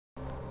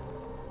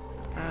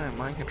Alright,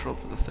 mind control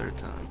for the third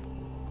time.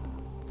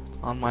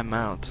 On my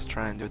mount,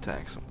 trying to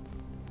attack someone.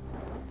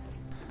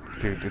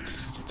 Dude,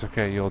 it's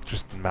okay. You'll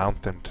just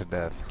mount them to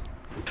death.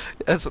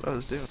 That's what I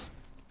was doing.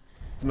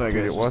 No,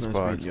 Dude, guys, it was nice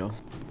bugged. meeting y'all.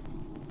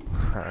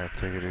 Alright,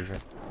 take it easy.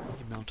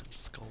 You mounted the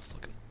skull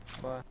fucking.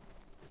 Bye.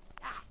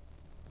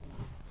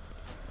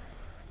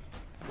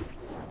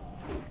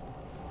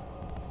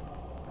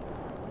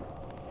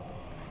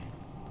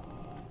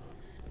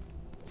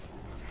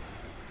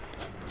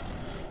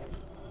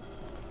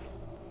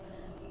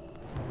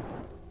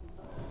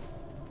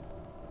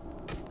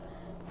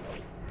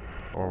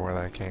 Or where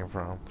that came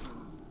from.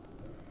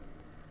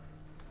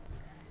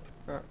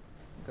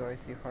 Do I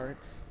see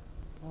hearts?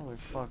 Holy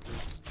fuck.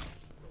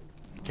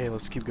 Okay,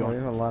 let's keep We going.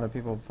 have a lot of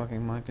people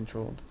fucking mind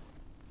controlled.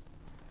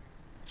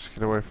 Just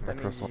get away from That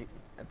the means crystal. you,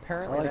 I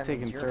apparently like that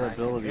taking means you're mind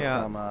durability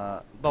controlled.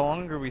 from, The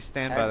longer we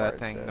stand by that Edward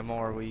thing, the says.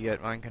 more we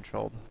get mind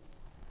controlled.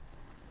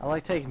 I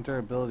like taking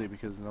durability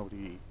because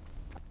nobody...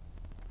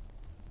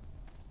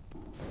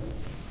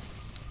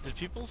 Did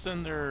people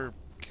send their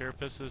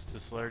carapaces to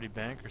Celerity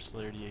Bank or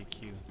Celerity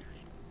AQ?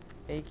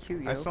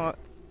 AQ, yo.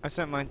 I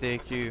sent mine to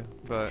AQ,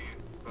 but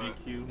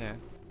EQ? yeah.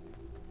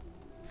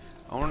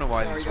 I wanna know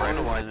why Sorry, these guys.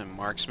 riflemen and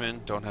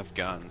marksmen don't have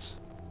guns.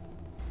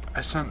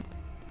 I sent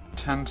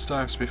 10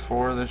 stacks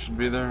before they should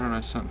be there, and I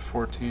sent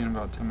 14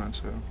 about 10 minutes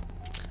ago.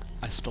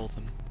 I stole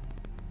them.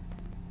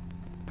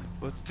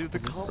 Let's do the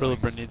call.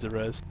 Illidan needs a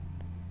res.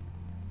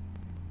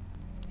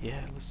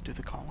 Yeah, let's do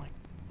the calling.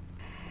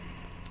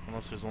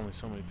 Unless there's only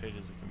so many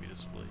pages that can be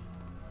displayed.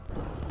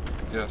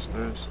 Yes,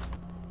 there is.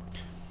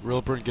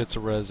 Rilburn gets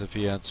a res if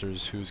he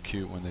answers who's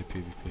cute when they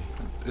PvP.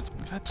 It's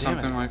God damn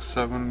something it. like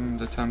 7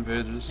 to 10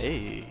 pages.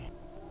 Hey.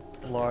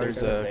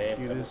 There's a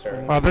cutest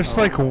one. Oh, there's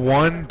like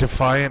one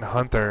defiant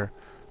hunter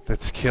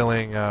that's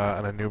killing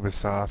an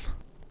Anubisoth.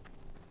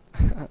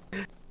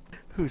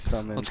 Who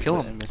summoned? Let's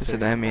kill him. Is it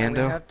We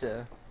Amiendo? have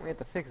to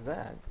fix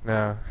that.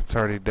 No, it's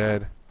already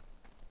dead.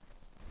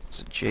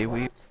 Is it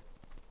J-Weep?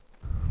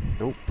 What?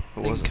 Nope.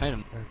 It They wasn't. kind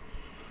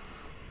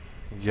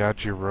of.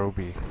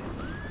 Yajirobe.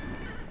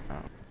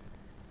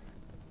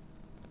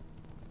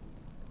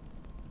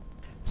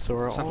 So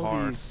are It's not all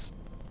hard. these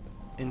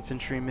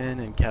infantrymen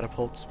and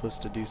catapults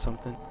supposed to do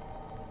something?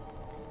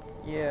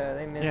 Yeah,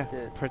 they missed Yeah,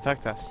 it.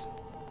 protect us.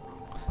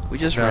 We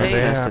just No, ran they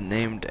past have- a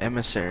named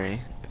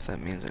emissary, if that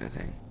means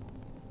anything.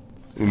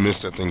 We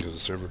missed that thing because the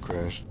server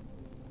crashed.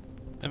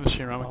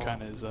 MSG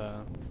Ramakan is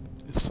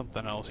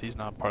something else. He's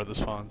not part of the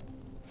spawn.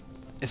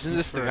 Isn't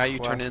this the guy you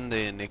turn in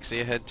the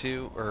Nixia head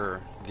to?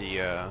 Or the,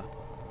 Yeah,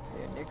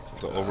 Nick's.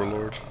 The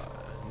Overlord?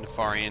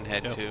 Nefarian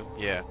head Yep. to?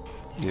 Yeah.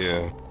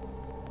 Yeah.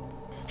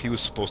 He was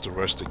supposed to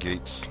rush the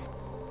gates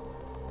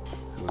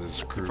with his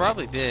He crew.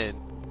 probably did.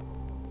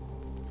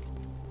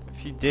 If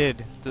he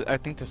did, I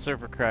think the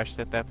server crashed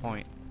at that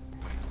point.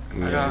 I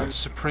Yeah. got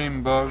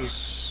Supreme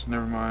Bugs.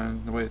 Never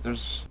mind. Wait,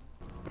 there's...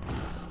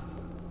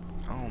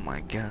 Oh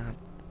my god.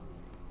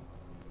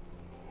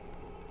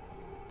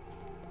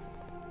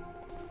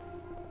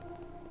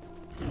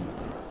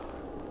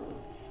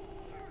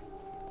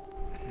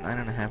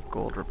 $9.5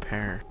 gold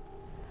repair.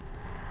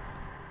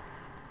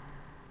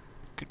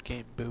 Good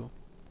game, boo.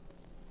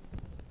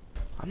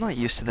 I'm not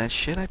used to that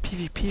shit. I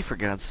PvP for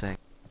God's sake.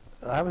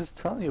 I was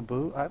telling you,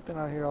 Boo. I've been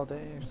out here all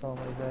day or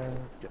something like that.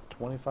 Get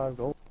 25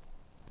 gold.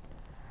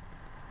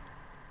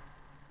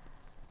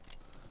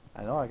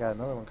 I know I got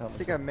another one I coming.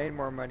 think I made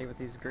more money with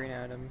these green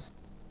items.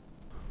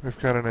 We've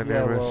got an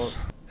Yeah, well, Anubis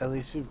at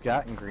least you've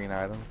gotten green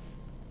items.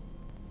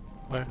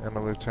 Where? and a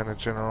Lieutenant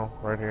General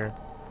right here.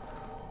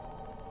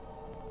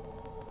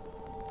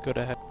 Go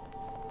ahead.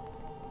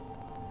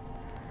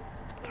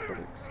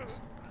 Critics.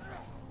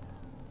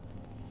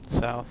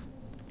 South.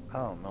 I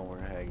don't know where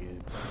Hag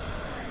is.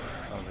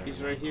 Oh, there He's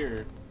he right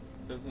here.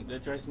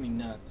 That drives me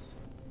nuts.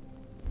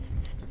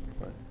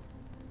 What?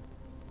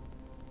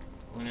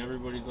 When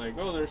everybody's like,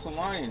 oh, there's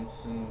Alliance,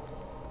 and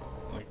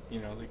like, you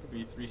know, they could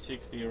be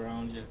 360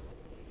 around you.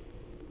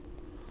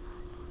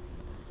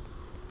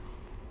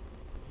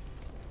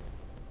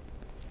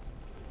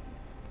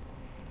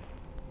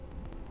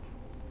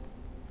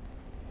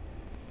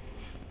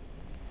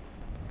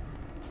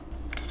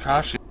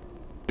 Kakashi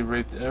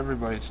raped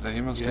everybody today.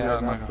 He must have Yeah,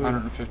 gotten not like food.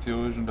 150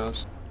 illusion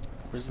dust.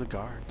 Where's the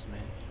guards,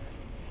 man?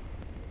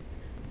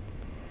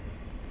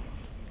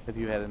 Have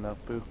you had enough,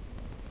 Boo?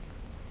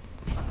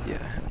 Yeah,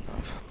 I had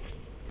enough.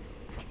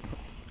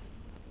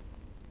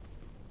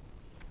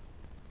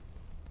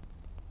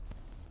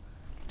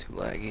 Too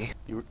laggy.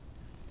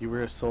 You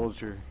were a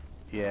soldier.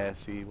 Yeah,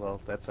 see, well,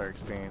 that's our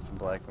experience in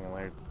Blackwing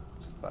Lair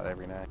just about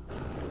every night.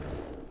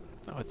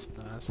 No, it's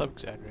not. Stop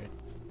exaggerating.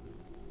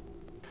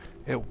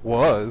 It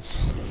was.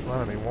 It's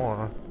not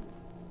anymore.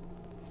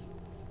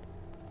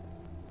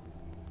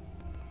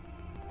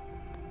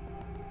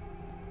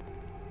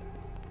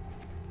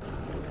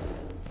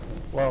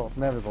 Well,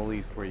 never the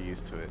least, we're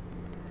used to it.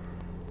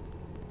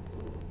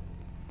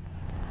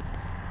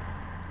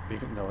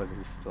 Even though it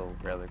is still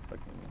rather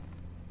fucking...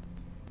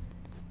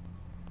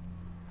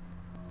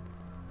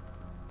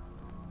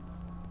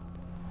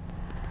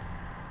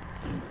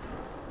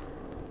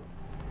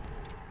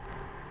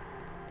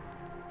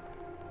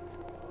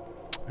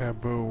 Yeah,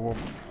 Boo, we'll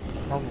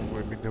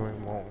probably be doing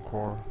Molten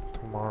Core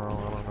tomorrow.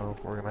 I don't know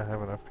if we're gonna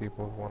have enough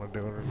people who want to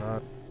do it or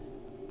not.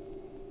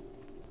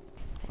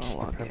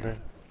 Just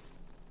depending.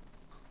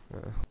 Yeah.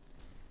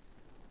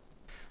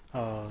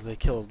 Oh, they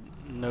killed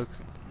no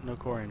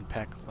core and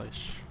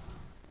Packlish.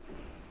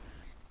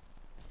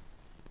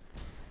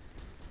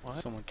 What?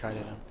 Someone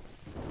kited him.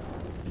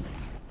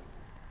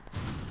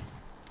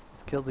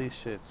 Let's kill these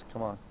shits.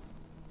 Come on.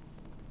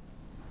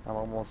 I'm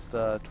almost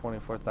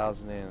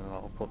 24,000 in, and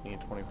I'll put me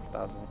at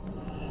 24,000.